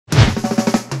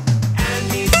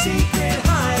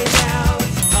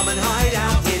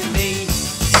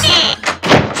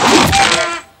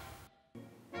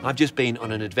I've just been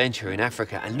on an adventure in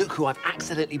Africa, and look who I've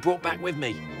accidentally brought back with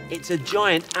me. It's a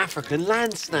giant African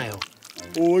land snail.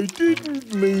 I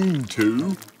didn't mean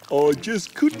to. I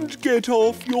just couldn't get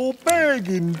off your bag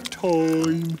in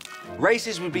time.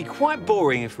 Races would be quite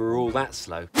boring if we were all that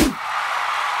slow.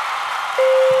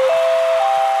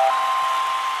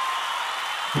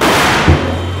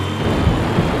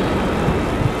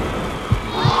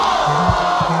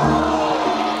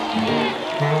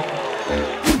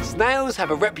 Snails have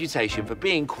a reputation for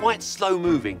being quite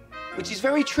slow-moving, which is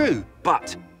very true,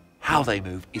 but how they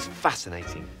move is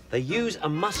fascinating. They use a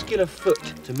muscular foot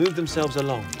to move themselves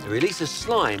along. They release a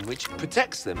slime which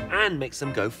protects them and makes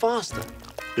them go faster.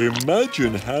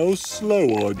 Imagine how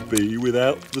slow I'd be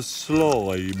without the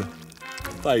slime.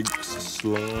 Thanks,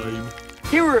 slime.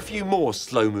 Here are a few more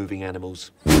slow-moving animals.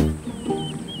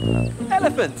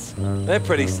 Elephants! They're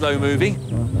pretty slow-moving,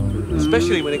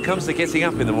 especially when it comes to getting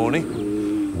up in the morning.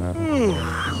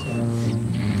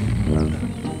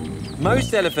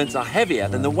 Most elephants are heavier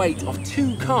than the weight of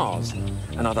 2 cars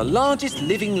and are the largest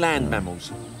living land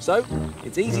mammals. So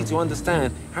it's easy to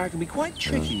understand how it can be quite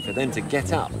tricky for them to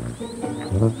get up.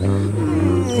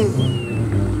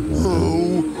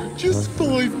 Oh, just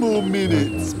 5 more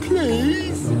minutes,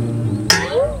 please.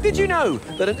 Did you know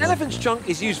that an elephant's trunk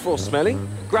is used for smelling,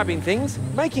 grabbing things,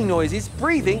 making noises,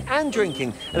 breathing and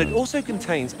drinking, and it also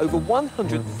contains over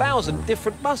 100,000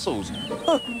 different muscles?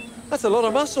 Huh, that's a lot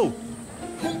of muscle.